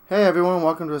Hey everyone,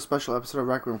 welcome to a special episode of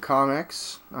Requiem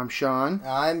Comics. I'm Sean.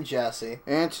 I'm Jesse.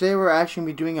 And today we're actually going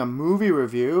to be doing a movie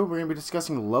review. We're going to be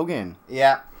discussing Logan.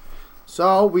 Yeah.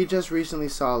 So, we just recently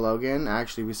saw Logan.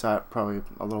 Actually, we saw it probably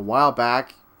a little while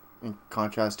back, in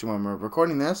contrast to when we're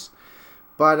recording this.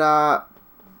 But, our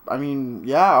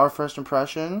first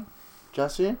impression,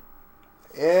 Jesse?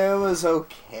 It was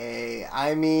okay.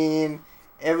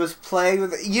 It was plagued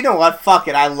with... You know what? Fuck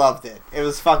it. I loved it. It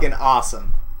was fucking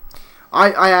awesome.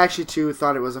 I actually, too,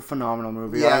 thought it was a phenomenal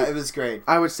movie. Yeah, it was great.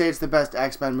 I would say it's the best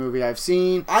X-Men movie I've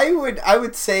seen. I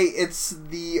would say it's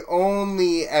the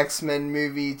only X-Men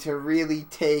movie to really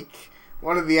take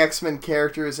one of the X-Men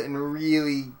characters and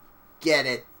really get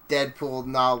it, Deadpool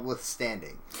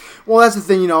notwithstanding. Well, that's the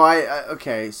thing,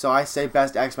 so I say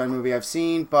best X-Men movie I've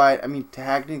seen, but,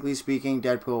 technically speaking,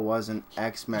 Deadpool was an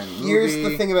X-Men movie. Here's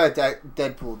the thing about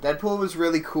Deadpool. Deadpool was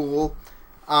really cool.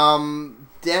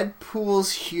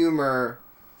 Deadpool's humor,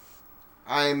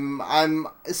 and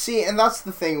that's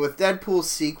the thing with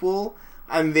Deadpool's sequel.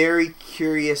 I'm very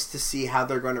curious to see how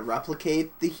they're going to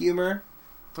replicate the humor.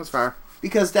 That's fair.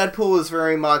 Because Deadpool was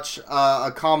very much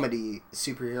a comedy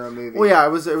superhero movie. Well, yeah, it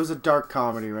was a dark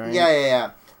comedy, right?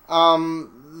 Yeah.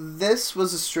 This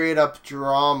was a straight up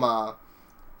drama,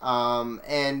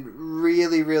 and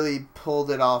really, really pulled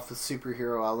it off with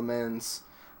superhero elements.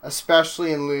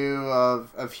 Especially in lieu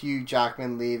of Hugh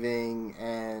Jackman leaving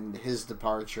and his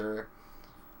departure.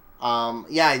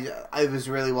 It was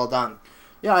really well done.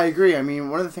 Yeah, I agree.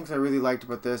 One of the things I really liked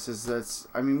about this is that,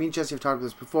 me and Jesse have talked about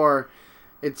this before.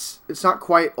 It's not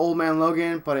quite Old Man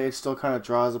Logan, but it still kind of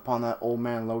draws upon that Old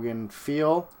Man Logan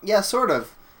feel. Yeah, sort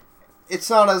of.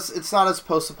 It's not as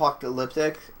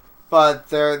post-apocalyptic, but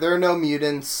there are no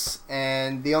mutants,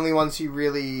 and the only ones you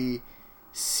really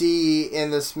see in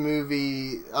this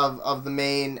movie of the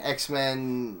main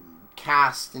X-Men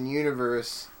cast and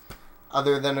universe,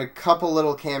 other than a couple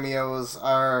little cameos,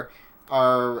 are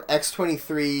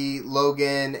X-23,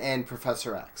 Logan, and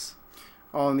Professor X.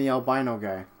 Oh, and the albino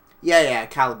guy. Yeah,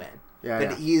 Caliban.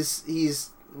 Yeah, he's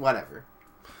whatever.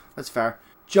 That's fair.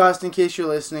 Just in case you're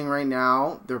listening right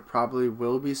now, there probably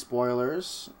will be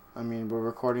spoilers. We're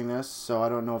recording this, so I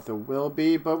don't know if there will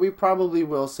be, but we probably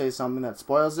will say something that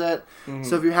spoils it. Mm-hmm.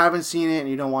 So if you haven't seen it and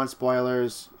you don't want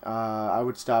spoilers, I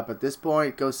would stop at this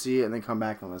point, go see it, and then come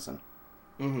back and listen.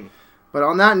 Mm-hmm. But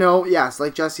on that note, yes,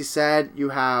 like Jesse said, you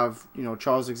have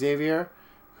Charles Xavier,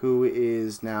 who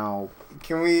is now.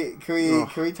 Can we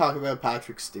talk about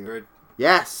Patrick Stewart?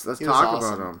 Yes, let's talk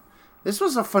about him. This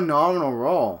was a phenomenal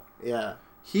role. Yeah.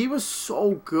 He was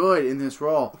so good in this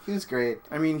role. He was great.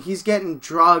 He's getting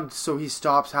drugged so he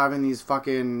stops having these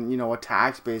fucking,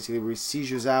 attacks, basically, where he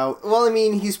seizures out. Well,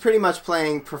 he's pretty much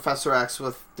playing Professor X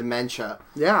with dementia.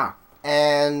 Yeah.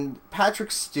 And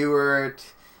Patrick Stewart,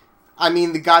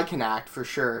 the guy can act, for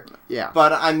sure. Yeah.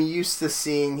 But I'm used to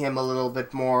seeing him a little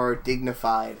bit more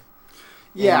dignified.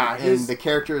 Yeah. In the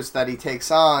characters that he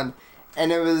takes on.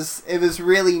 And it was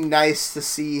really nice to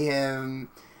see him...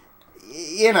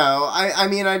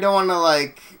 I don't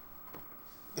want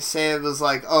to, say it was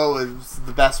it was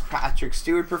the best Patrick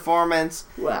Stewart performance.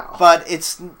 Wow. But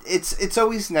it's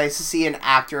always nice to see an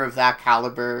actor of that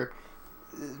caliber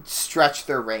stretch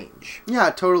their range.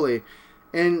 Yeah, totally.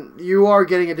 And you are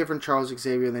getting a different Charles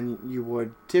Xavier than you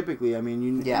would typically.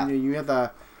 You have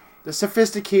the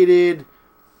sophisticated,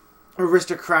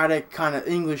 aristocratic kind of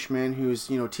Englishman who's,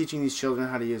 teaching these children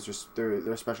how to use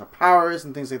their special powers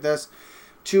and things like this.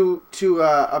 To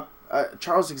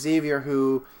Charles Xavier,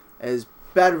 who is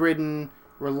bedridden,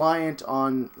 reliant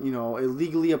on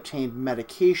illegally obtained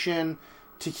medication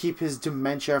to keep his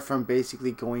dementia from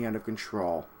basically going out of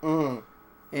control. Mm.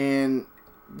 And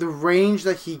the range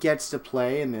that he gets to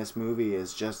play in this movie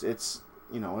is just it's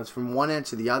from one end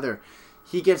to the other.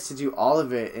 He gets to do all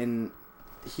of it, and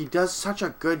he does such a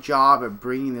good job at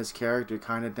bringing this character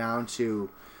kind of down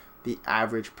to the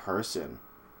average person.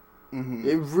 Mm-hmm.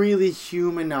 It really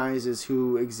humanizes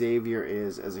who Xavier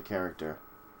is as a character.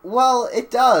 Well, it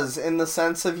does, in the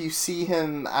sense of you see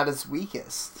him at his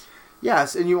weakest.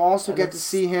 Yes, and you also get to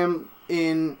see him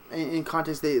in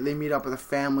context. They meet up with a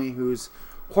family whose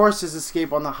horses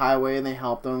escape on the highway, and they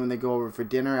help them, and they go over for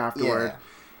dinner afterward.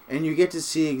 Yeah. And you get to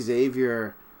see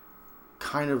Xavier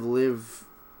kind of live,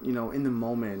 in the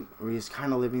moment, where he's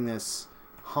kind of living this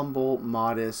humble,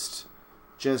 modest,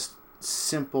 just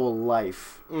simple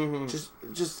life. Mm-hmm.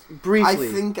 Just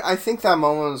briefly. I think that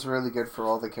moment was really good for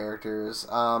all the characters.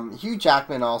 Hugh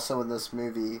Jackman also in this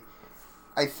movie.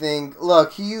 I think,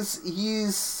 look,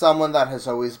 he's someone that has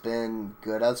always been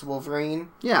good as Wolverine.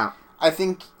 Yeah. I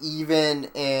think even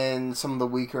in some of the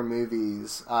weaker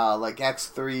movies, like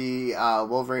X3,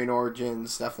 Wolverine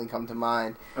Origins definitely come to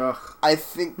mind. Ugh. I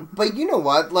think, but you know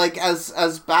what? Like,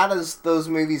 as bad as those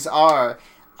movies are,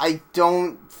 I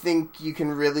don't think you can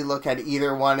really look at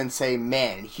either one and say,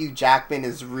 man, Hugh Jackman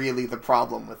is really the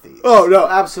problem with these. Oh, no,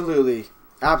 absolutely.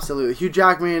 Absolutely. Hugh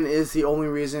Jackman is the only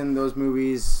reason those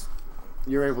movies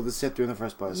you're able to sit through in the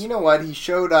first place. You know what? He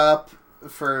showed up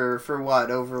for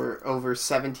what, over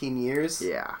 17 years?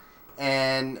 Yeah.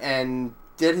 And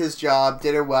did his job,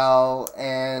 did it well,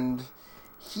 and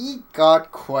he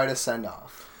got quite a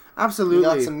send-off. Absolutely. He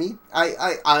got some meat.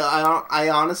 I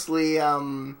honestly,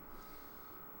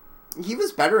 he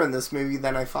was better in this movie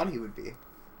than I thought he would be.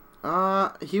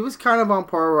 He was kind of on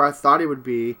par where I thought he would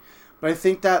be, but I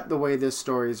think that the way this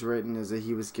story is written is that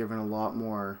he was given a lot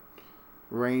more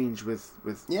range with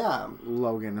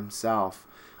Logan himself.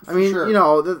 I mean, sure. You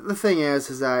know, the thing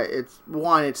is that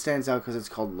it stands out because it's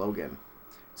called Logan.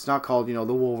 It's not called, you know,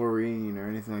 the Wolverine or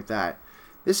anything like that.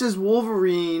 This is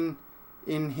Wolverine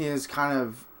in his kind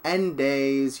of end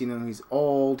days. You know, he's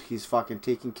old. He's fucking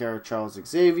taking care of Charles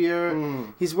Xavier.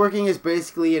 He's working as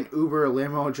basically an Uber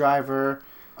limo driver.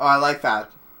 Oh, I like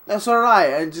that. That's all right.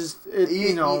 And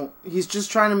he's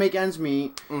just trying to make ends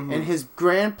meet. Mm-hmm. And his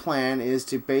grand plan is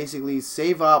to basically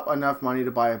save up enough money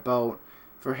to buy a boat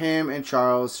for him and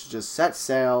Charles to just set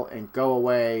sail and go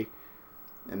away.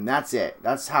 And that's it.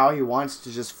 That's how he wants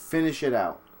to just finish it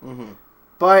out. Mm-hmm.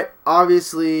 But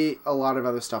obviously, a lot of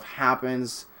other stuff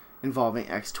happens involving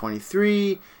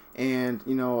X-23 and,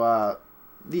 you know,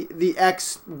 the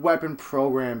X weapon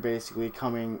program basically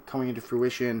coming into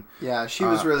fruition. Yeah, she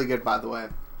was really good, by the way.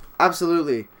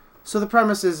 Absolutely. So the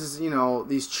premise is, you know,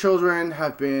 these children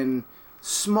have been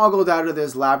smuggled out of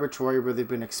this laboratory where they've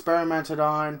been experimented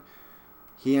on.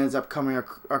 He ends up coming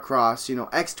across, you know,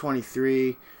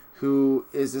 X-23, who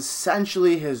is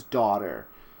essentially his daughter.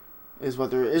 Is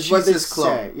what they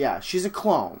say. Yeah, she's a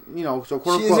clone. You know, so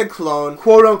quote unquote. She's a clone.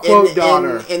 Quote unquote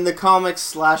daughter. In the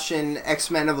comics / in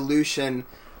X-Men Evolution,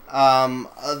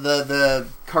 the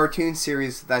cartoon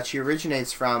series that she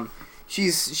originates from,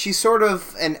 she's sort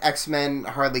of an X-Men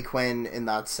Harley Quinn in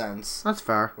that sense. That's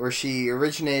fair. Where she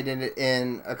originated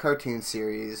in a cartoon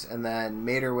series and then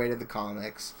made her way to the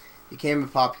comics, became a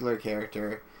popular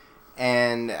character,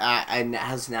 and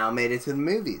has now made it to the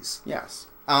movies. Yes.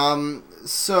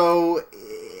 So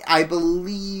I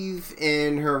believe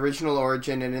in her original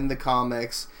origin and in the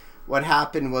comics, what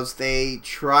happened was they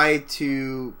tried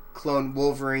to clone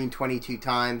Wolverine 22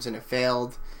 times and it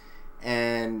failed,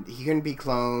 and he couldn't be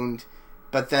cloned,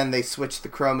 but then they switched the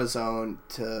chromosome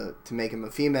to make him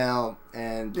a female,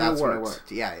 and that's when it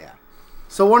worked. Yeah.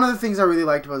 So one of the things I really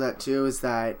liked about that too is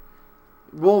that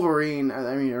Wolverine,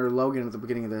 or Logan at the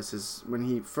beginning of this, is when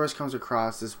he first comes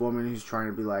across this woman who's trying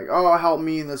to be like, oh, help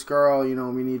me and this girl, you know,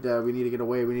 we need to get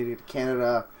away, we need to get to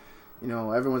Canada, you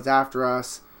know, everyone's after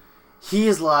us. He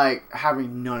is like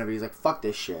having none of it. He's like, fuck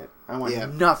this shit. I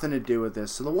want nothing to do with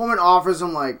this. So the woman offers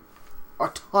him like a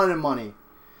ton of money.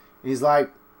 And he's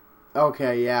like,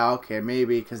 okay,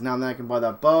 maybe, because now that I can buy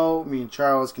that boat, me and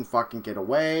Charles can fucking get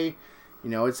away. You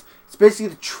know, it's basically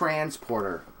the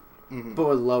transporter, but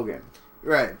with Logan.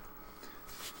 Right.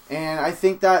 And I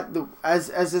think that as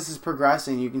this is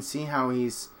progressing, you can see how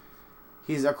he's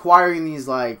acquiring these,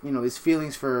 like, you know, these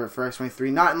feelings for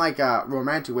X-23, not in like a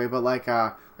romantic way, but like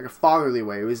a fatherly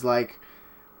way. It was like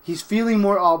he's feeling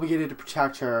more obligated to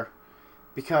protect her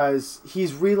because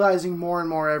he's realizing more and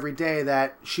more every day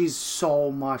that she's so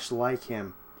much like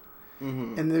him.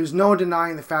 Mm-hmm. And there's no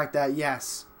denying the fact that,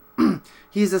 yes,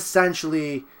 he's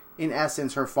essentially, in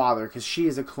essence, her father, because she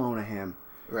is a clone of him.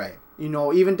 Right. You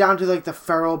know, even down to, like, the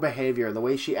feral behavior, the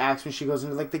way she acts when she goes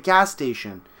into, like, the gas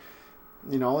station.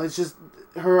 You know, it's just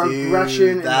her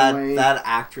aggression and the way... that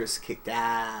actress kicked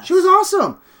ass. She was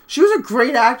awesome. She was a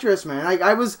great actress, man. Like,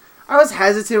 I was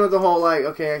hesitant with the whole, like,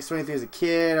 okay, X-23 as a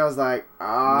kid. I was like,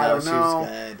 I don't know. She was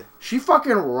good. She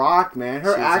fucking rocked, man.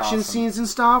 Her action scenes and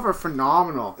stuff are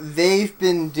phenomenal. They've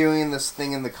been doing this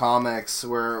thing in the comics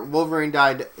where Wolverine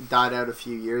died out a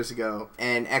few years ago,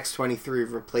 and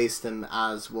X-23 replaced him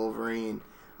as Wolverine.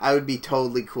 I would be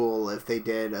totally cool if they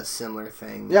did a similar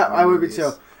thing. Yeah, I would be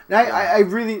too. And I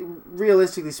really,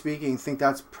 realistically speaking, think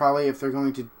that's probably, if they're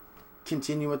going to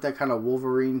continue with that kind of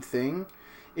Wolverine thing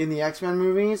in the X-Men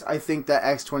movies, I think that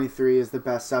X-23 is the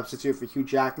best substitute for Hugh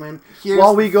Jackman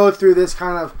while we go through this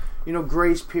kind of, you know,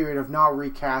 grace period of not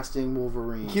recasting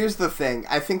Wolverine. Here's the thing.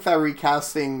 I think that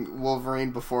recasting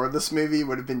Wolverine before this movie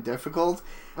would have been difficult.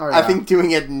 Oh, yeah. I think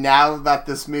doing it now that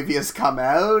this movie has come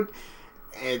out,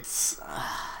 it's...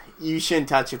 you shouldn't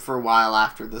touch it for a while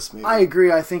after this movie. I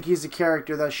agree. I think he's a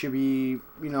character that should be,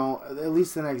 at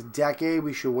least the next decade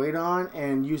we should wait on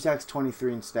and use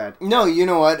X-23 instead. No, you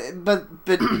know what? But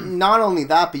not only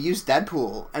that, but use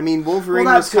Deadpool. I mean, Wolverine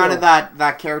was kind of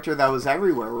that character that was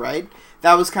everywhere, right?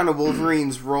 That was kind of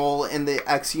Wolverine's role in the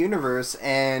X universe,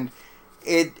 and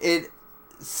it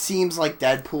seems like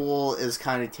Deadpool is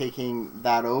kind of taking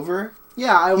that over.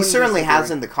 Yeah, he certainly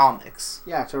has in the comics.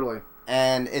 Yeah, totally.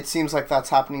 And it seems like that's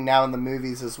happening now in the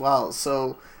movies as well.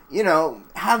 So,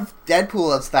 have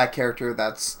Deadpool as that character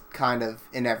that's kind of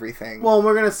in everything. Well,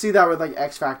 we're going to see that with, like,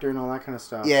 X-Factor and all that kind of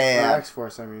stuff. Yeah. Or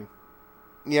X-Force, I mean.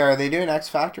 Yeah, are they doing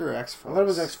X-Factor or X-Force? I thought it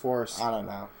was X-Force. I don't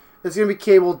know. It's going to be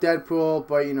Cable, Deadpool,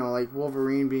 but, like,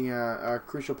 Wolverine being a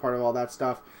crucial part of all that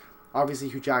stuff. Obviously,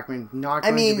 Hugh Jackman not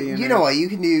going to be in it. You know what? You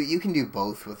can do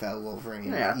both without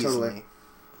Wolverine. Yeah, easily. Totally.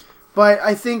 But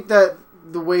I think that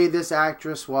the way this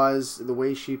actress was, the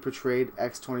way she portrayed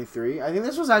X-23, I think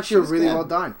this was actually really well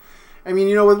done. I mean,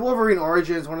 with Wolverine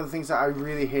Origins, one of the things that I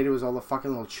really hated was all the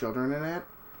fucking little children in it.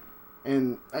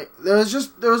 And there was a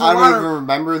lot of... I don't even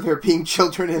remember there being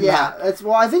children in that.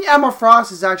 Yeah, I think Emma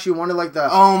Frost is actually one of, like, the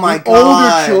God.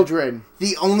 older children.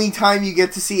 The only time you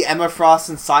get to see Emma Frost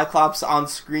and Cyclops on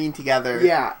screen together.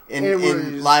 Yeah.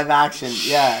 In live action.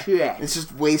 Yeah. Shit. It's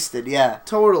just wasted, yeah.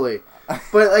 Totally.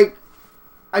 But, like...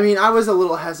 I mean, I was a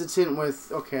little hesitant with,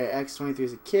 X-23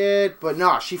 is a kid, but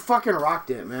no, she fucking rocked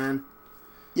it, man.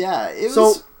 Yeah, it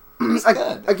was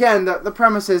good. Again, the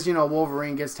premise is,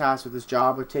 Wolverine gets tasked with this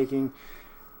job of taking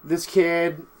this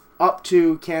kid up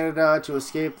to Canada to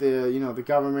escape the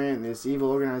government and this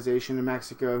evil organization in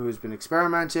Mexico who's been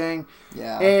experimenting.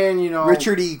 Yeah. And,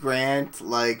 Richard E. Grant,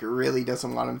 really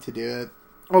doesn't want him to do it.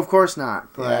 Of course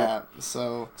not. But yeah,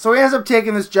 so he ends up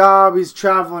taking this job. He's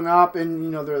traveling up,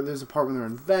 and there's a part when they're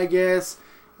in Vegas,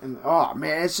 and oh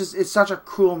man, it's such a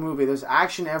cool movie. There's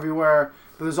action everywhere,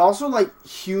 but there's also like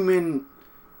human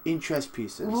interest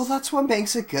pieces. Well, that's what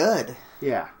makes it good.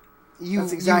 Yeah,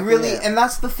 that's exactly it. And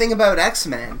that's the thing about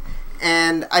X-Men.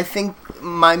 And I think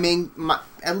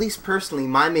at least personally,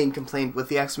 my main complaint with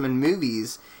the X-Men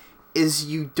movies is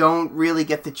you don't really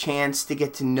get the chance to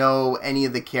get to know any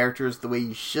of the characters the way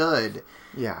you should.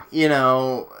 Yeah.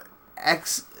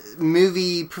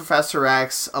 Movie Professor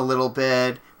X a little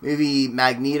bit, movie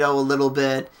Magneto a little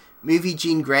bit, movie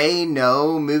Jean Grey,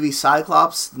 no, movie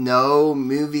Cyclops, no,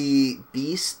 movie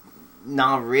Beast,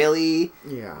 not really.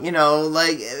 Yeah.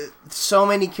 So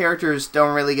many characters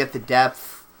don't really get the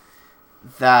depth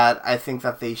that I think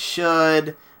that they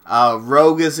should.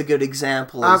 Rogue is a good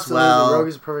example as well. Absolutely, Rogue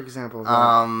is a perfect example of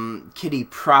that. Kitty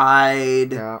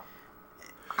Pryde. Yeah.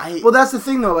 Well, that's the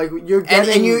thing, though. Like, you're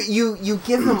getting... And you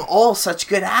give them all such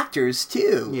good actors,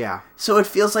 too. Yeah. So it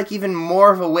feels like even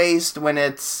more of a waste when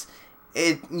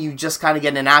you just kind of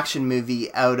get an action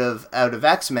movie out of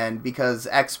X-Men, because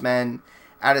X-Men,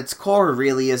 at its core,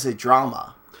 really is a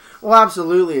drama. Well,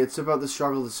 absolutely. It's about the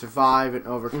struggle to survive and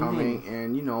overcoming,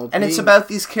 and and it's about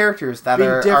these characters that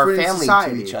are family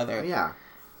to each other. Yeah,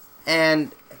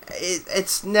 and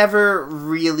it's never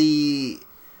really.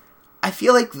 I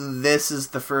feel like this is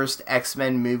the first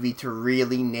X-Men movie to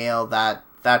really nail that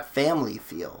family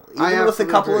feel,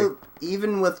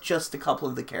 even with just a couple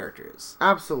of the characters.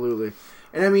 Absolutely,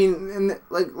 and I mean,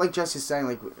 like Jesse's saying,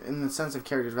 like in the sense of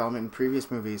character development in previous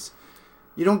movies,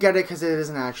 you don't get it because it is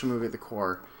an action movie at the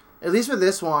core. At least with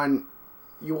this one,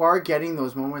 you are getting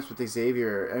those moments with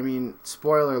Xavier. I mean,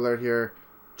 spoiler alert here,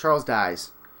 Charles dies.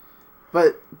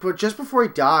 But just before he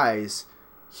dies,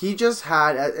 he just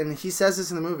had, and he says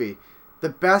this in the movie, the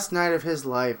best night of his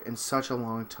life in such a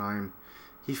long time.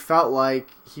 He felt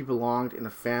like he belonged in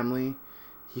a family.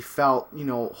 He felt,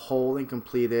 whole and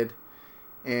completed.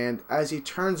 And as he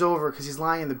turns over, because he's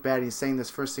lying in the bed, he's saying this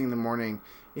first thing in the morning,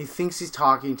 he thinks he's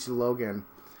talking to Logan.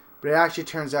 But it actually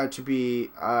turns out to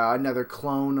be another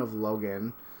clone of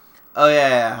Logan. Oh,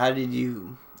 yeah.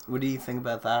 What do you think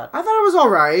about that? I thought it was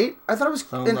alright. I thought it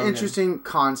was an interesting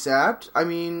concept. I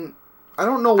mean, I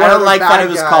don't know why. I don't like that it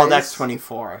was called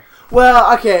X-24.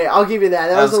 Well, okay, I'll give you that.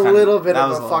 That was a little bit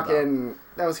of a fucking...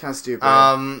 That was kind of stupid.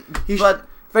 But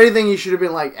if anything, he should have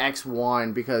been like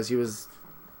X1 because he was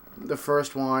the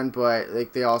first one, but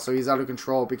he's out of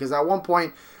control because at one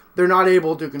point... They're not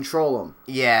able to control him.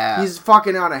 Yeah. He's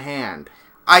fucking out of hand.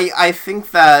 I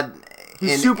think that...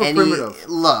 He's super primitive.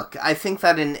 Look, I think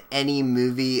that in any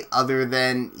movie other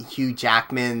than Hugh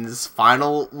Jackman's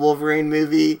final Wolverine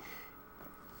movie,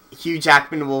 Hugh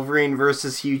Jackman Wolverine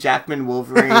versus Hugh Jackman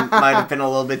Wolverine might have been a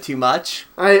little bit too much.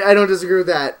 I don't disagree with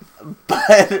that.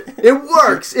 But... It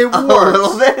works. It works. A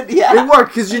little bit, yeah. It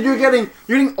works, because you're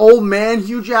getting old man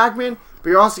Hugh Jackman, but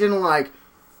you're also getting, like...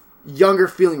 younger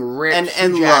feeling rich.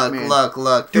 And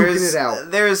look.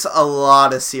 There's a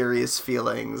lot of serious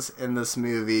feelings in this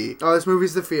movie. Oh, this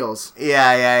movie's the feels.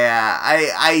 Yeah.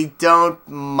 I don't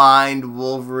mind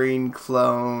Wolverine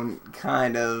clone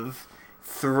kind of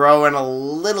throwing a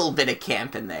little bit of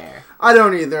camp in there. I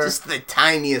don't either. Just the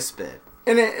tiniest bit.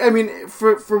 And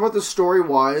for what the story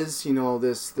was,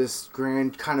 this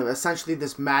grand kind of, essentially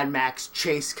this Mad Max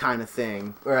chase kind of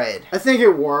thing. Right. I think it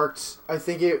worked. It's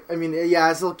a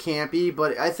little campy,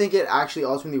 but I think it actually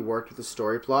ultimately worked with the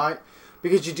story plot.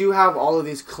 Because you do have all of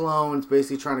these clones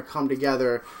basically trying to come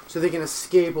together so they can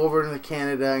escape over into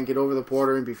Canada and get over the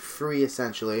border and be free,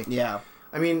 essentially. Yeah.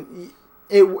 I mean,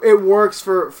 it works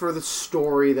for the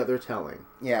story that they're telling.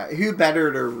 Yeah, who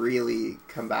better to really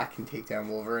come back and take down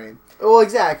Wolverine? Well,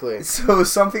 exactly. So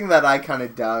something that I kind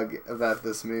of dug about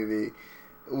this movie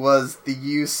was the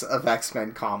use of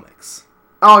X-Men comics.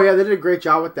 Oh, yeah, they did a great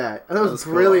job with that. That was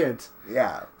brilliant. Cool.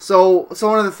 Yeah. So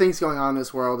one of the things going on in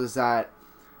this world is that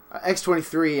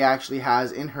X-23 actually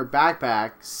has in her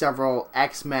backpack several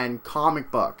X-Men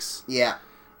comic books. Yeah.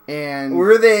 And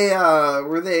were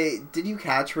they did you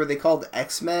catch, were they called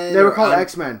X-Men? They were called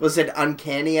X-Men. Was it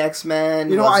Uncanny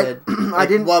X-Men? I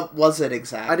didn't. What was it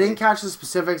exactly? I didn't catch the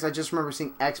specifics. I just remember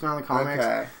seeing X-Men on the comics.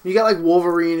 Okay. You got like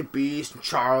Wolverine and Beast and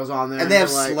Charles on there. And they have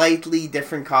slightly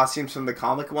different costumes from the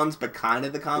comic ones, but kind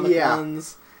of the comic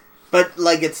ones. But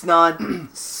like it's not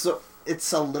so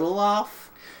it's a little off.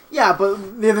 Yeah,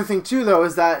 but the other thing too though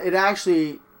is that it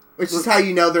actually, which is how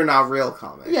you know they're not real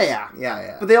comics.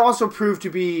 Yeah. But they also prove to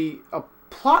be a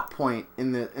plot point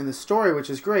in the story, which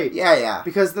is great. Yeah.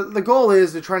 Because the goal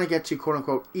is they're trying to get to quote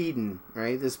unquote Eden,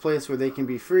 right? This place where they can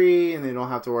be free and they don't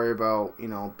have to worry about,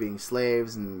 being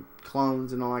slaves and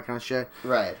clones and all that kind of shit.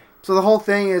 Right. So the whole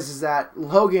thing is that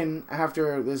Logan,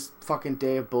 after this fucking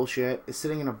day of bullshit, is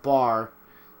sitting in a bar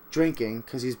drinking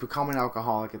because he's become an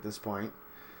alcoholic at this point.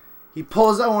 He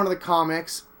pulls out one of the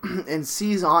comics and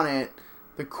sees on it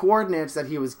the coordinates that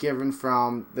he was given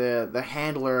from the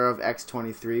handler of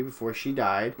X-23 before she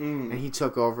died, and he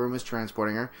took over and was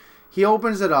transporting her. He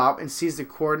opens it up and sees the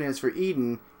coordinates for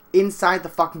Eden inside the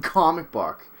fucking comic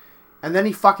book. And then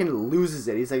he fucking loses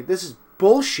it. He's like, this is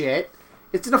bullshit.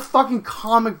 It's in a fucking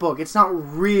comic book. It's not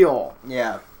real.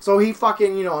 Yeah. So he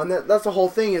fucking, and that's the whole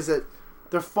thing is that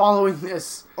they're following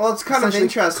this. Well, it's kind of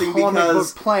interesting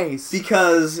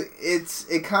because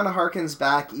it kind of harkens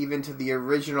back even to the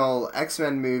original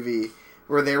X-Men movie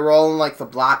where they were all in like the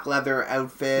black leather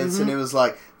outfits, and it was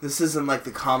like, this isn't like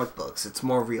the comic books. It's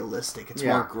more realistic. It's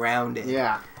more grounded.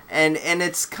 Yeah. And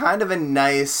it's kind of a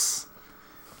nice,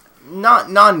 not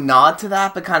nod to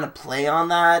that, but kind of play on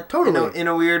that. Totally. In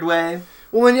a weird way.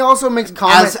 Well, and he also makes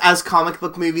as comic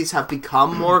book movies have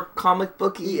become more comic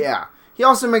booky. Yeah. He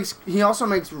also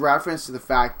makes reference to the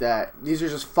fact that these are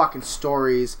just fucking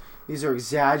stories. These are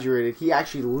exaggerated. He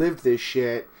actually lived this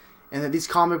shit, and that these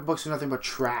comic books are nothing but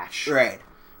trash. Right.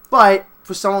 But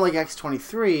for someone like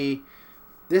X-23,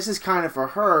 this is kind of for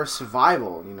her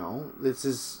survival.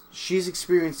 She's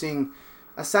experiencing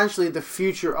essentially the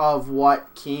future of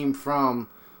what came from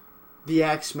the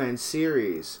X-Men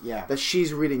series. Yeah. That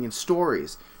she's reading in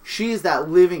stories. She's that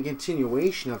living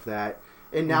continuation of that.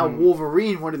 And now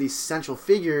Wolverine, one of these central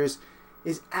figures,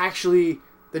 is actually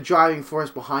the driving force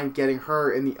behind getting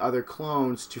her and the other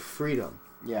clones to freedom.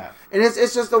 Yeah. And it's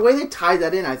just the way they tied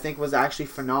that in, I think, was actually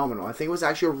phenomenal. I think it was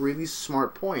actually a really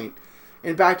smart point.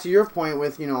 And back to your point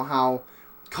with, how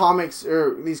comics,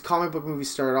 or these comic book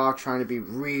movies started off trying to be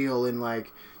real and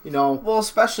Well,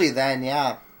 especially then,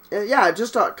 yeah. Yeah,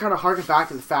 just to kind of harken back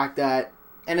to the fact that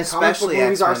and especially comic book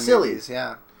movies are silly. Movies,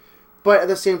 yeah. But at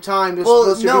the same time, there's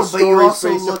supposed to be stories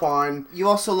based upon... You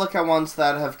also look at ones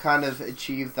that have kind of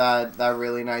achieved that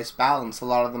really nice balance. A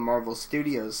lot of the Marvel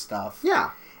Studios stuff. Yeah.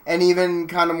 And even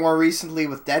kind of more recently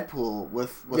with Deadpool,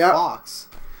 with Fox.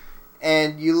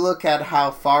 And you look at how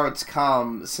far it's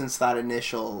come since that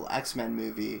initial X-Men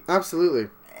movie. Absolutely.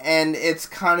 And it's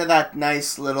kind of that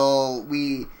nice little...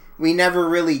 We never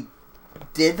really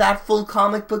did that full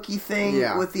comic booky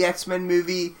thing with the X-Men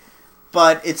movie...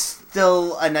 But it's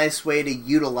still a nice way to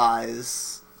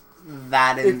utilize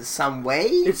that in some way.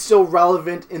 It's still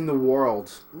relevant in the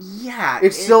world. Yeah.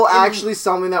 It's still actually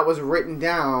something that was written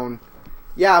down.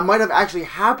 Yeah, it might have actually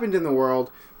happened in the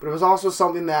world, but it was also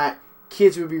something that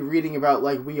kids would be reading about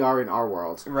like we are in our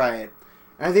world. Right.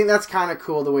 And I think that's kind of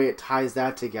cool the way it ties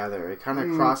that together. It kind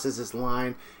of crosses this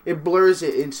line. It blurs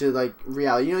it into like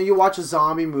reality. You watch a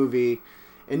zombie movie...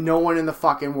 And no one in the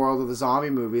fucking world of the zombie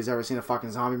movie has ever seen a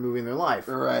fucking zombie movie in their life.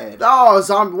 Right. Oh, a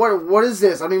zombie! What is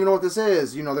this? I don't even know what this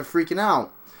is. They're freaking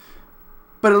out.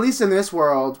 But at least in this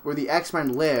world, where the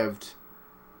X-Men lived,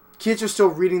 kids are still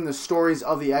reading the stories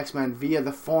of the X-Men via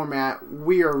the format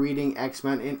we are reading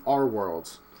X-Men in our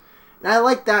worlds. And I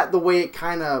like that, the way it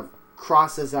kind of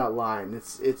crosses that line.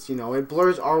 It's it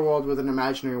blurs our world with an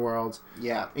imaginary world.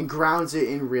 Yeah. And grounds it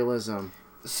in realism.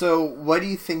 So, what do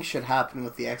you think should happen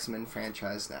with the X-Men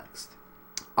franchise next?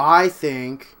 I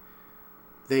think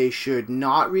they should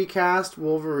not recast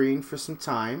Wolverine for some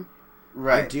time.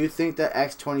 Right. I do think that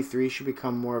X-23 should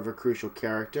become more of a crucial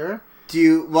character.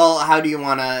 How do you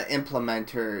want to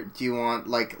implement her? Do you want,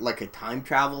 like a time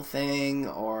travel thing?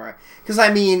 Or... Because,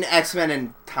 I mean, X-Men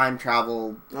and time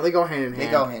travel... No, they go hand in hand.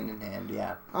 They go hand in hand,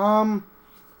 yeah. I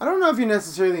don't know if you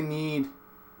necessarily need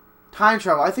time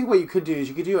travel. I think what you could do is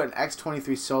you could do an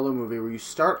X-23 solo movie where you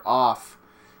start off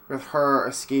with her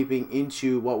escaping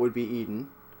into what would be Eden.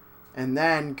 And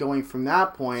then going from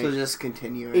that point... So just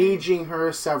continuing. Aging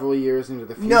her several years into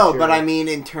the future. No, but I mean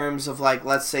in terms of, like,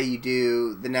 let's say you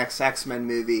do the next X-Men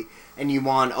movie and you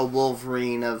want a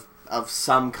Wolverine of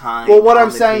some kind. Well, what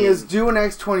I'm saying is do an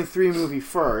X-23 movie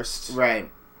first. Right.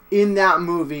 In that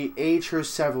movie, age her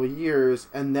several years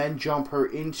and then jump her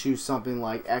into something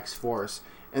like X-Force.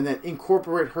 And then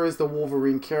incorporate her as the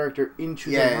Wolverine character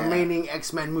into the remaining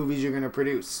X-Men movies you're going to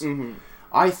produce. Mm-hmm.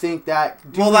 I think that...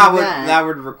 that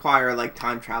would require, like,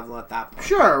 time travel at that point.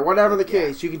 Sure, whatever the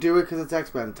case. You can do it because it's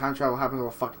X-Men. Time travel happens all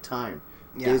the fucking time.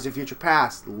 Yeah. Days of Future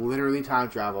Past, literally time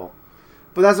travel.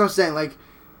 But that's what I'm saying. Like,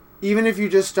 even if you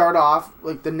just start off,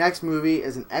 like, the next movie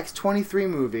is an X-23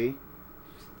 movie,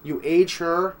 you age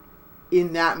her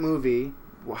in that movie,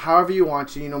 however you want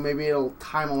to. Maybe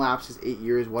time elapses 8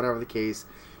 years, whatever the case.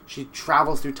 She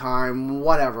travels through time,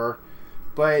 whatever.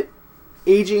 But...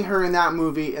 aging her in that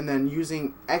movie and then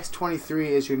using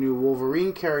X-23 as your new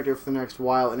Wolverine character for the next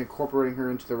while and incorporating her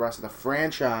into the rest of the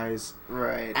franchise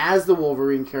as the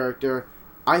Wolverine character,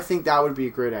 I think that would be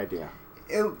a great idea.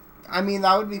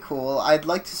 That would be cool. I'd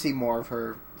like to see more of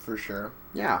her, for sure.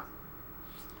 Yeah.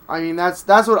 I mean, that's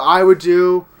what I would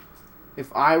do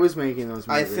if I was making those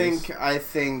movies. I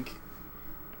think...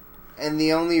 And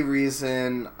the only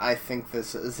reason I think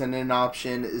this isn't an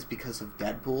option is because of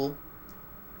Deadpool.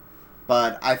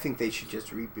 But I think they should just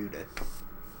reboot it.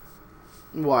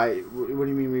 Why? What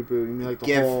do you mean reboot? You mean like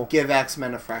whole... Give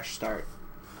X-Men a fresh start.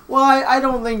 Well, I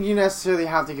don't think you necessarily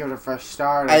have to give it a fresh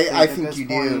start. I think you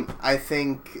do. I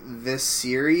think this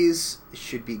series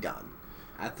should be done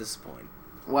at this point.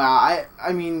 Well,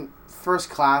 I mean, First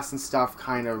Class and stuff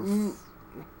kind of...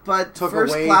 But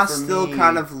First Class still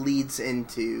kind of leads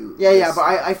into... Yeah, but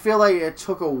I feel like it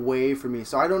took away from me.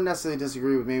 So I don't necessarily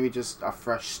disagree with maybe just a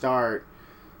fresh start.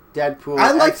 Deadpool.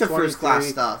 I like the First Class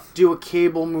stuff. Do a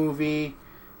Cable movie,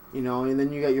 and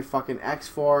then you got your fucking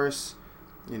X-Force,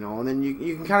 and then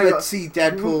you can kind of... But see,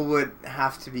 Deadpool would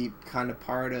have to be kind of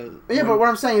part of... Yeah, but what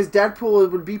I'm saying is Deadpool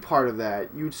would be part of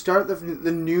that. You'd start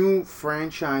the new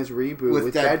franchise reboot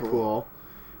with Deadpool.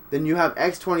 Then you have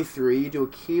X-23, you do a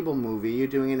Cable movie, you're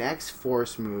doing an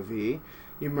X-Force movie...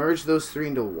 You merge those three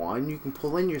into one. You can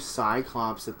pull in your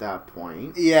Cyclops at that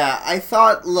point. Yeah, I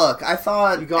thought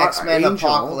X-Men Angel.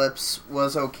 Apocalypse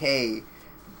was okay,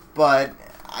 but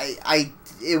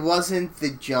it wasn't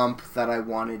the jump that I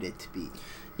wanted it to be.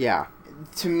 Yeah.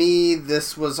 To me,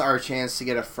 this was our chance to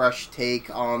get a fresh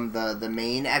take on the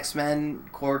main X-Men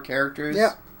core characters.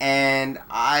 Yeah. And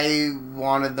I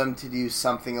wanted them to do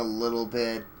something a little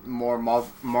bit more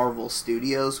Marvel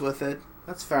Studios with it.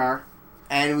 That's fair.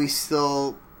 And it was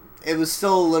still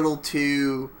a little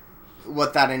too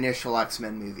what that initial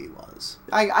X-Men movie was.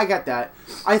 I get that.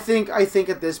 I think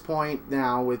at this point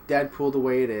now, with Deadpool the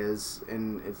way it is,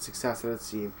 and its success that it's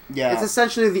seen, it's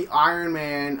essentially the Iron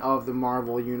Man of the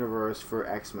Marvel Universe for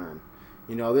X-Men.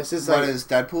 This is what is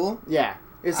Deadpool? Yeah.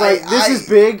 It's like, this is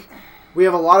big, we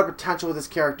have a lot of potential with this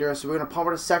character, so we're going to pump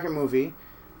out a second movie.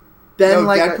 Then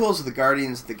Deadpool's the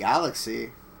Guardians of the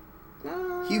Galaxy.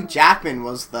 Hugh Jackman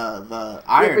was the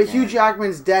Iron Man. But Hugh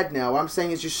Jackman's dead now. What I'm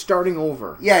saying is you're starting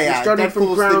over. Yeah. You're starting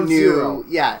from ground zero.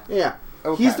 Yeah.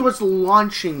 Okay. He's the one's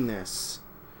launching this.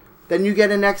 Then you get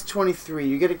an X-23,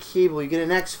 you get a Cable, you get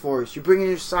an X-Force, you bring in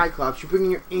your Cyclops, you bring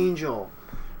in your Angel,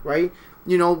 right?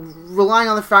 Relying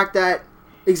on the fact that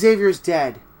Xavier's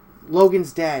dead,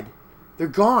 Logan's dead. They're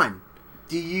gone.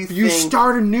 You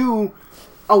start anew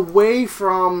away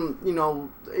from,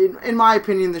 in my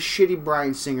opinion, the shitty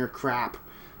Bryan Singer crap.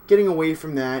 Getting away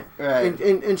from that. Right.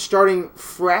 And starting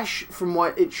fresh from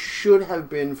what it should have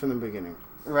been from the beginning.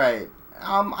 Right.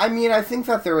 I think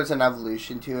that there was an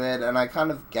evolution to it, and I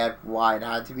kind of get why it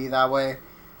had to be that way.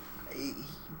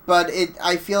 But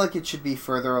I feel like it should be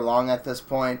further along at this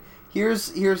point. Here's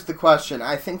the question.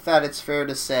 I think that it's fair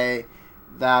to say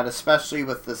that, especially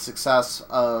with the success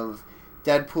of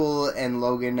Deadpool and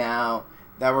Logan now,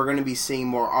 that we're going to be seeing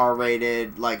more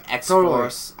R-rated, like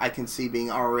X-Force, I can see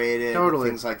being R-rated,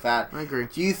 things like that. I agree.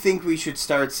 Do you think we should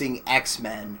start seeing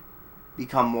X-Men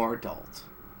become more adult?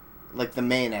 Like the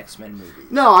main X-Men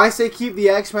movies? No, I say keep the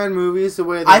X-Men movies the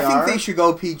way they are. I think they should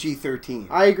go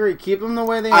PG-13. I agree. Keep them the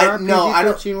way they are.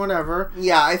 PG-13, whatever.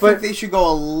 Yeah, I think they should go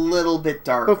a little bit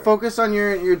darker. But focus on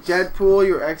your Deadpool,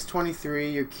 your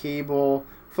X-23, your Cable.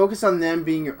 Focus on them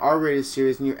being your R-rated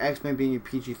series and your X-Men being your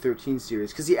PG-13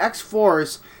 series. Because the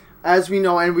X-Force, as we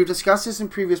know, and we've discussed this in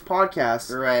previous podcasts,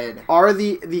 are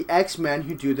the X-Men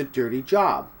who do the dirty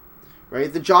job.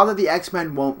 Right? The job that the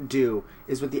X-Men won't do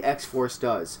is what the X-Force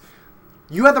does.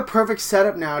 You have the perfect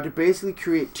setup now to basically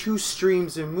create two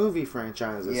streams of movie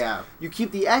franchises. Yeah. You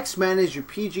keep the X-Men as your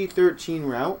PG-13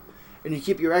 route, and you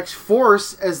keep your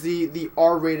X-Force as the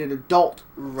R-rated adult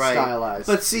stylized.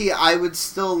 But see, I would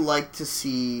still like to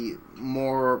see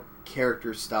more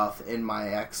character stuff in my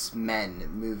X-Men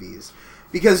movies.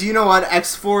 Because you know what?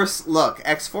 X-Force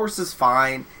is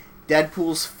fine.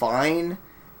 Deadpool's fine.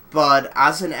 But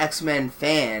as an X-Men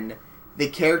fan, the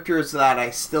characters that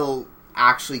I still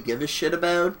actually give a shit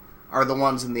about are the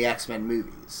ones in the X-Men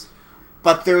movies.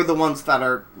 But they're the ones that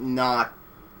are not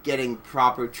getting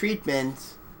proper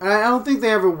treatment. And I don't think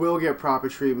they ever will get proper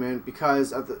treatment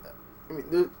because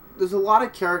there's a lot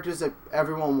of characters that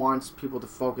everyone wants people to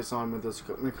focus on when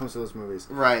it comes to those movies.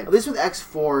 Right. At least with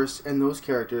X-Force and those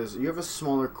characters, you have a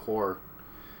smaller core.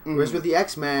 Mm-hmm. Whereas with the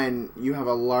X-Men, you have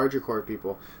a larger core of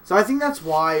people. So I think that's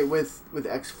why with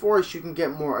X-Force, you can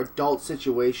get more adult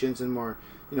situations and more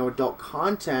adult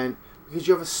content because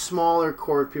you have a smaller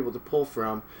core of people to pull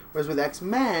from. Whereas with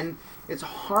X-Men, it's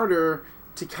harder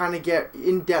to kind of get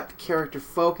in-depth character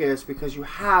focus because you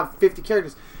have 50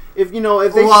 characters.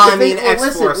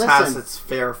 X-Force has its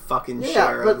fair fucking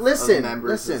share of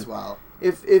members as well.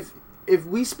 If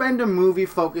we spend a movie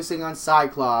focusing on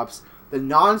Cyclops, the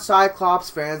non-Cyclops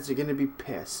fans are going to be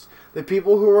pissed. The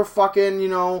people who are fucking,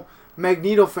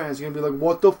 Magneto fans are going to be like,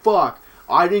 what the fuck?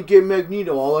 I didn't get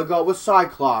Magneto, all I got was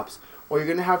Cyclops. Or you're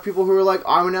going to have people who are like,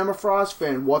 I'm an Emma Frost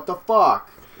fan, what the fuck?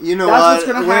 You know what?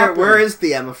 Where is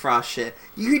the Emma Frost shit?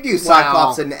 You could do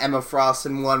Cyclops and Emma Frost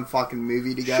in one fucking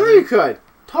movie together. Sure you could.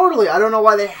 Totally. I don't know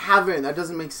why they haven't. That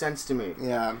doesn't make sense to me.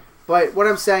 Yeah. But what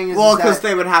I'm saying is... Well, because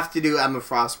they would have to do Emma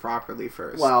Frost properly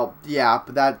first. Well, yeah,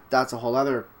 but that's a whole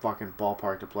other fucking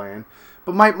ballpark to play in.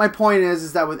 But my point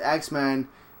is that with X-Men,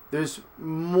 there's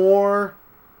more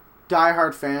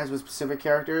diehard fans with specific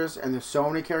characters, and there's so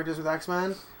many characters with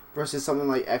X-Men, versus something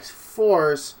like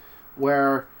X-Force,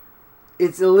 where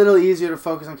it's a little easier to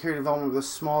focus on character development with a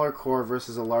smaller core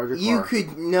versus a larger core.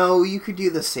 You could do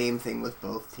the same thing with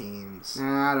both teams.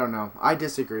 I don't know. I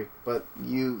disagree, but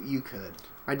you could.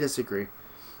 I disagree.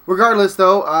 Regardless,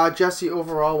 though, Jesse,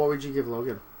 overall, what would you give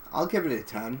Logan? I'll give it a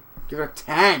 10. Give it a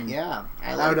 10? Yeah.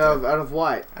 Out of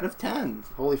what? Out of 10.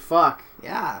 Holy fuck.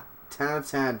 Yeah. 10 out of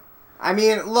 10. I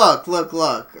mean, look.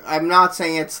 I'm not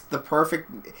saying it's the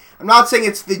perfect... I'm not saying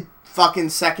it's the fucking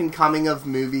second coming of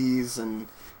movies and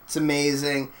it's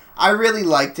amazing. I really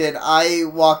liked it. I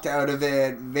walked out of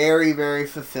it very, very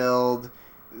fulfilled,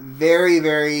 very,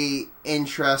 very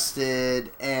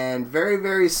interested, and very,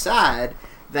 very sad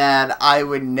that I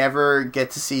would never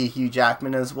get to see Hugh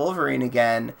Jackman as Wolverine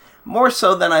again, more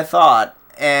so than I thought.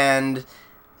 And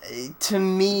to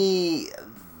me,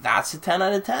 that's a 10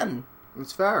 out of 10.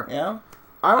 That's fair. Yeah?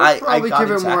 I would probably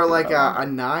give it more like a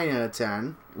 9 out of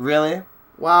 10. Really?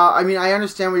 Well, I mean, I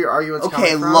understand where your argument's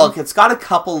coming from. Okay, look, it's got a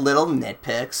couple little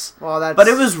nitpicks. Well, but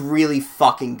it was really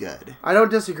fucking good. I don't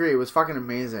disagree. It was fucking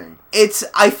amazing.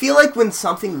 I feel like when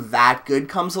something that good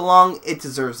comes along, it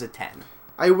deserves a 10.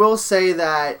 I will say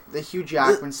that the Hugh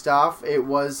Jackman stuff, it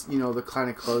was, the kind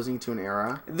of closing to an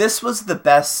era. This was the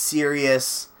best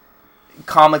serious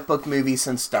comic book movie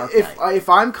since Dark Knight. If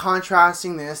I'm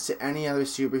contrasting this to any other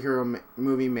superhero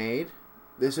movie made,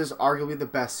 this is arguably the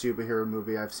best superhero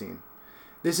movie I've seen.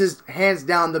 This is hands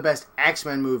down the best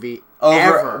X-Men movie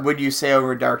ever. Would you say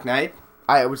over Dark Knight?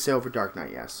 I would say over Dark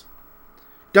Knight, yes.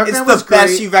 It's the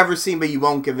best you've ever seen, but you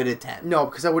won't give it a 10. No,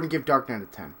 because I wouldn't give Dark Knight a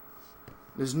 10.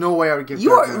 There's no way I would give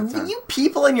Dark Knight a 10. You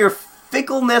people and your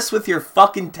fickleness with your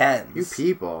fucking 10s. You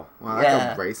people. Wow,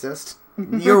 that's a racist.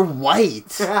 You're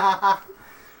white.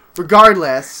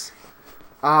 Regardless,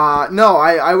 no,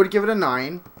 I would give it a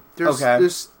 9.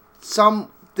 There's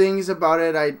some things about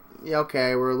it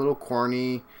we're a little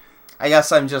corny. I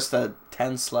guess I'm just a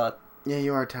 10 slut. Yeah,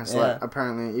 you are a 10 slut,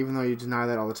 apparently, even though you deny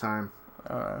that all the time.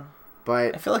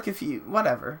 But I feel like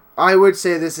whatever. I would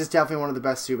say this is definitely one of the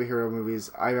best superhero movies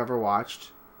I've ever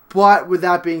watched. But with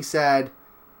that being said,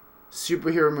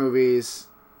 superhero movies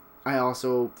I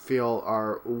also feel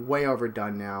are way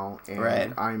overdone now,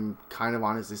 and I'm kind of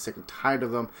honestly sick and tired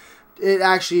of them. It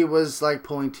actually was like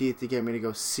pulling teeth to get me to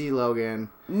go see Logan.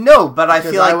 No, but I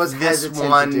feel like this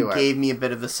one gave me a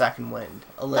bit of a second wind.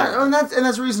 And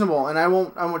that's reasonable, and I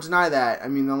won't deny that. I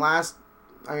mean, I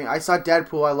saw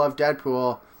Deadpool. I love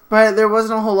Deadpool, but there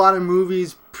wasn't a whole lot of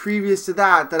movies previous to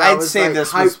that I was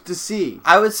hyped to see.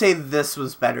 I would say this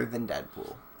was better than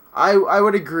Deadpool. I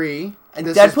would agree. And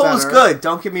Deadpool was good.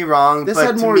 Don't get me wrong,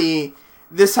 but to me,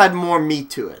 this had more meat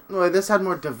to it. Well, this had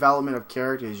more development of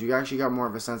characters. You actually got more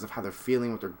of a sense of how they're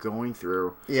feeling, what they're going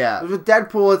through. Yeah. With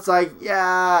Deadpool, it's like,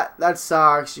 yeah, that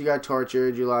sucks. You got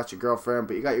tortured. You lost your girlfriend,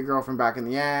 but you got your girlfriend back in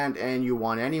the end, and you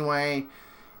won anyway.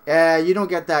 You don't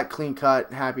get that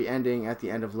clean-cut, happy ending at the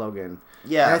end of Logan.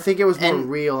 Yeah. And I think it was more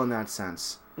real in that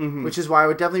sense, which is why I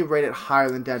would definitely rate it higher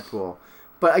than Deadpool.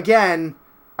 But again,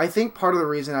 I think part of the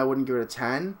reason I wouldn't give it a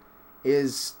 10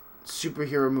 is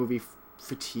superhero movie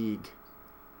fatigue.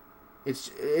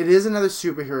 It is another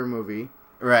superhero movie.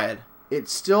 Right. It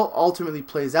still ultimately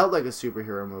plays out like a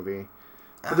superhero movie.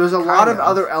 But there's a lot of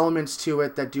other elements to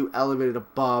it that do elevate it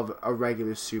above a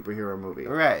regular superhero movie.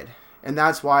 Right. And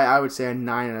that's why I would say a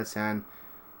 9 out of 10.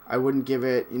 I wouldn't give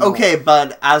it, Okay,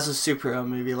 but as a superhero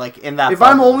movie, like in that if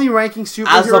bubble, I'm only ranking superhero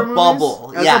movies...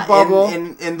 As a bubble.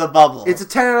 In the bubble. It's a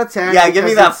 10 out of 10. Yeah, give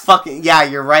me that fucking... Yeah,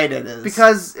 you're right, it is.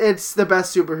 Because it's the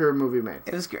best superhero movie made.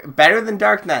 It was great. Better than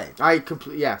Dark Knight.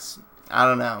 Yes. I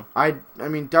don't know. I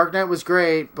mean, Dark Knight was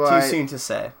great, but... Too soon to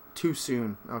say. Too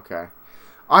soon. Okay.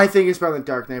 I think it's better than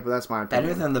Dark Knight, but that's my opinion.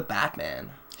 Better than the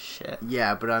Batman. Shit.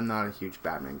 Yeah, but I'm not a huge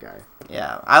Batman guy.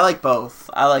 Yeah, I like both.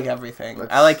 I like everything.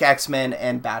 I like X-Men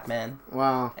and Batman.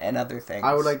 Wow. And other things.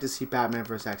 I would like to see Batman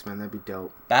vs. X-Men. That'd be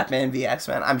dope. Batman v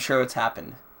X-Men. I'm sure it's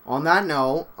happened. On that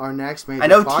note, our next major I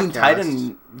know Teen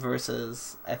Titan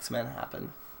versus X-Men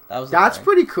happened. That's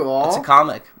pretty cool. It's a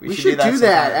comic. We should do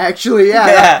that actually.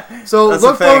 Yeah. So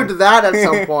look forward to that at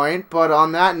some point. But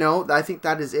on that note, I think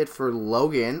that is it for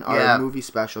Logan, our movie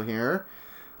special here.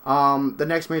 The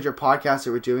next major podcast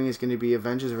that we're doing is going to be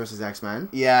Avengers vs. X-Men.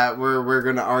 Yeah, we're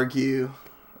going to argue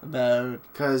about...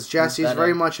 Because Jesse's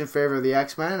very much in favor of the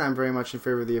X-Men, and I'm very much in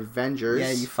favor of the Avengers.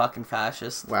 Yeah, you fucking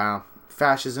fascist. Wow.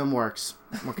 Fascism works.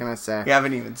 What can I say? We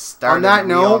haven't even started. On that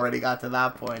note, we already got to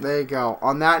that point. There you go.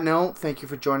 On that note, thank you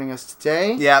for joining us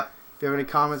today. Yep. If you have any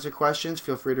comments or questions,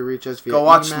 feel free to reach us via email. Go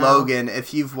watch Logan.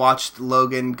 If you've watched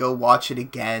Logan, go watch it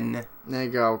again. There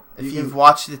you go. If you've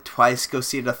watched it twice, go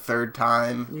see it a third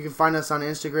time. You can find us on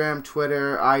Instagram,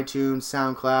 Twitter, iTunes,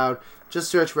 SoundCloud. Just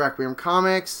search Requiem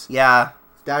Comics. Yeah.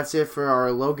 That's it for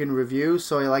our Logan review.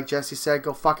 So like Jesse said,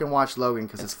 go fucking watch Logan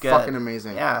because it's fucking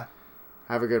amazing. Yeah.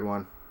 Have a good one.